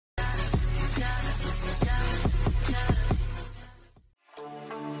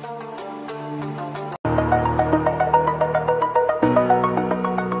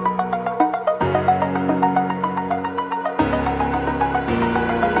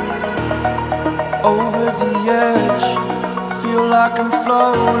Over the edge, feel like I'm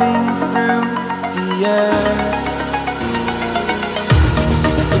floating through the air.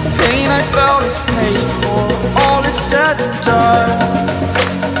 The pain I felt is paid for, all is said and done.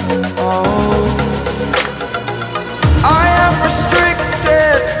 Oh, I am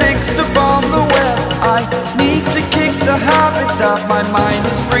restricted, fixed upon the web. I need to kick the habit that my mind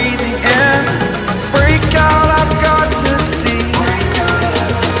is breathing in. Break out, I've got to see.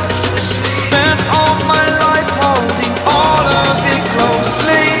 My life holding all of it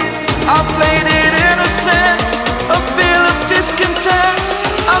closely. I played it innocent, a feel of discontent.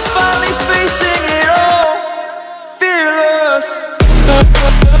 I'm finally facing it all, fearless.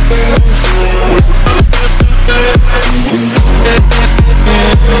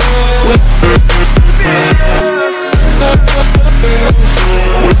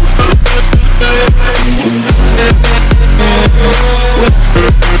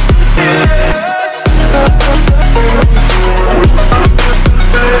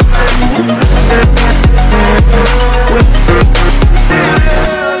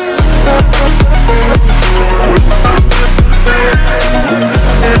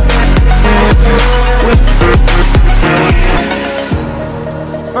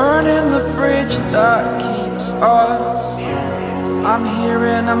 Burning the bridge that keeps us. I'm here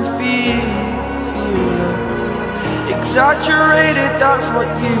and I'm feeling fearless. Exaggerated, that's what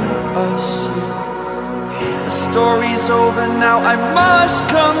you assume. The story's over now, I must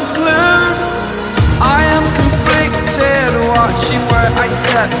conclude. I am conflicted, watching where I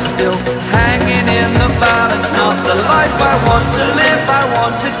step still, hanging in the balance. Not the life I want to live, I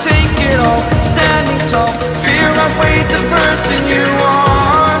want to take it all. Standing tall, fear outweighed the person you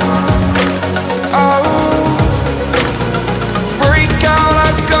are. Oh, break out,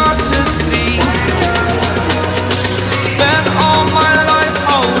 I've got to see. Spent all my life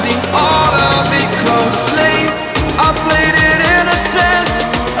holding all of it closely. I played it innocent,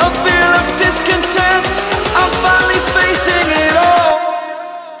 a feel of discontent. I'm finally facing it all,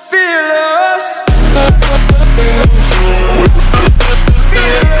 fearless.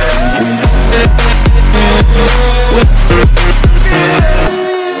 Fearless.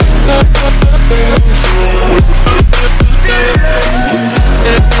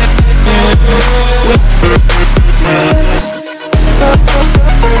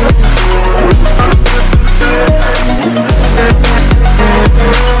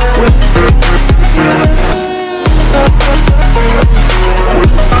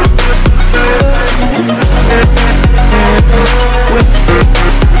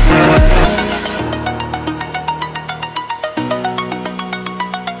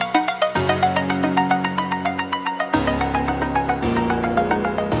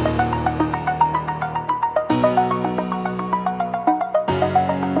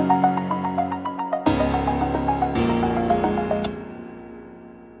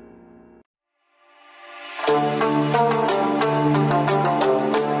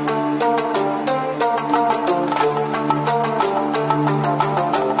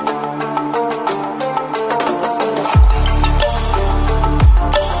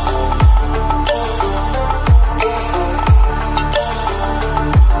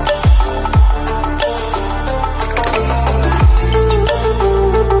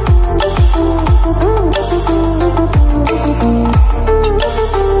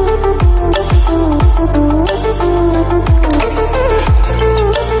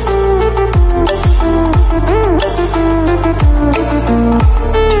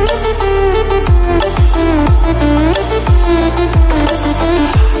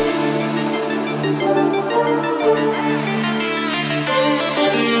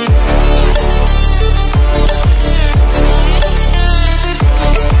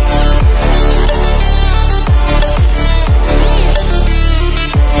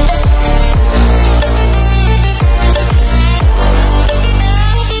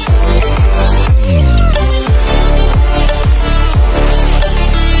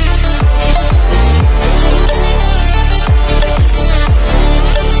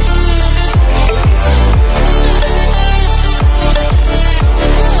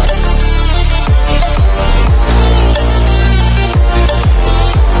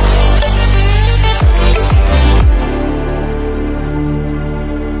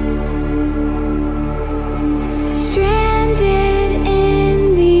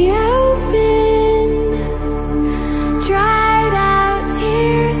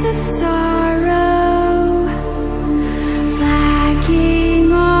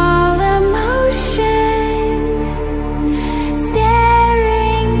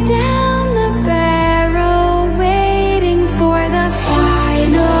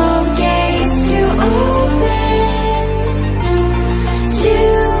 final gates to open to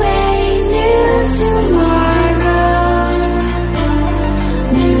a new tomorrow,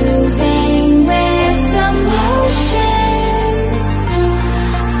 moving with the motion,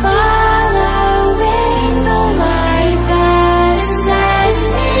 following the light that sets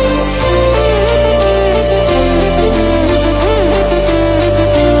me free.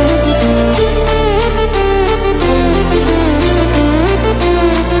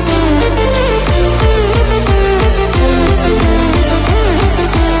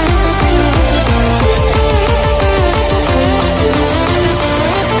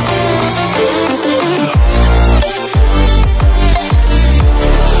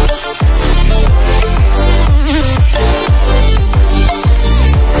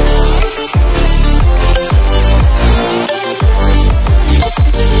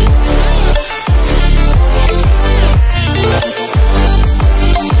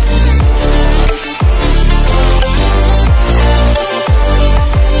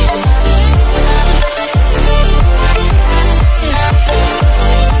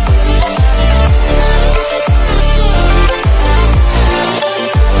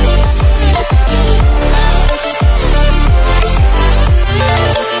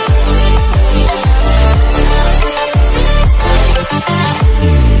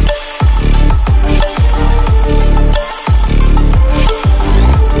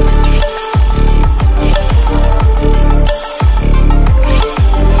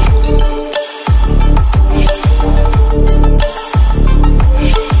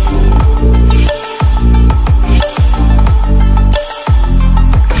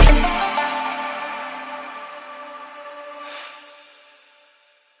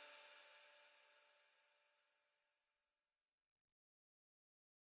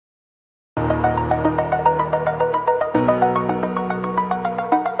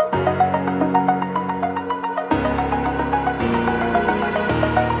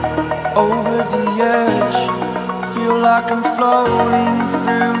 Over the edge, feel like I'm floating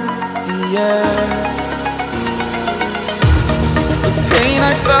through the air. The pain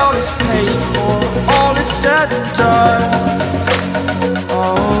I felt is paid for, all is said and done.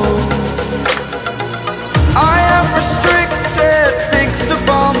 Oh, I am restricted, fixed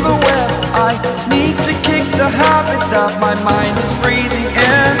upon the web. I need to kick the habit that my mind is breathing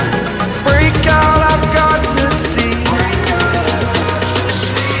in. Break out, I've got to see.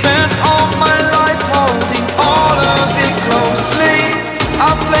 Spent all my life holding all of it closely. I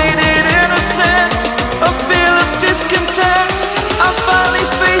played it innocent, a feel of discontent. I'm finally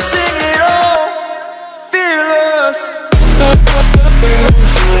facing it all, fearless.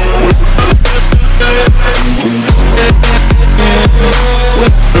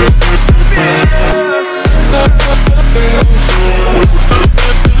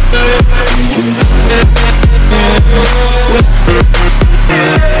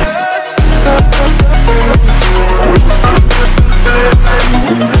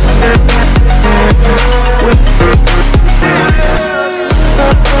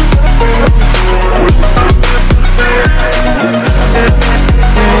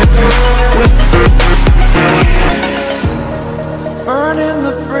 Burning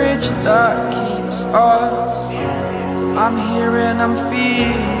the bridge that keeps us. I'm here and I'm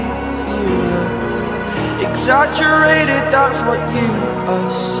feeling fearless. Exaggerated, that's what you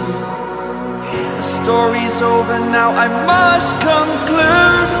assume. The story's over now, I must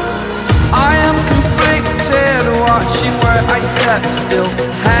conclude. I am conflicted, watching where I step still,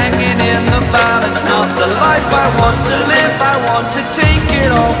 hanging in the balance. Not the life I want to live, I want to take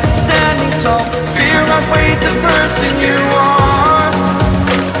it all. Standing tall, fear outweighed the person you are.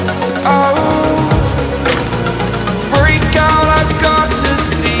 Oh, break out, I've got to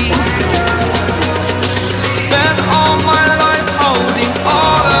see. Spent all my life holding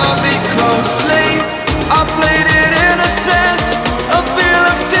all of it closely. I played it innocent, a feel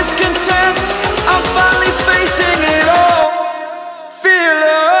of discontent. I'm finally facing it all,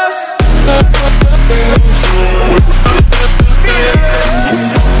 fearless.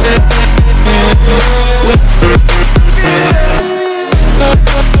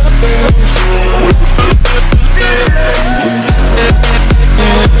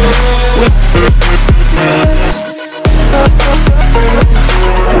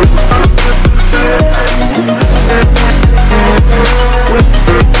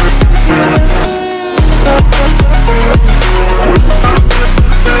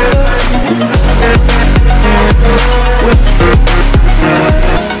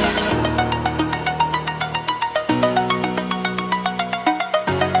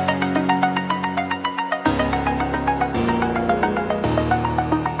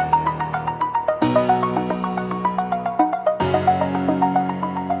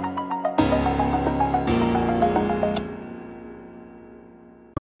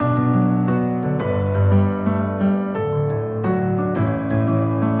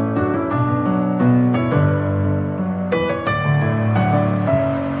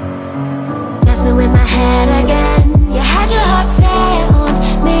 head again.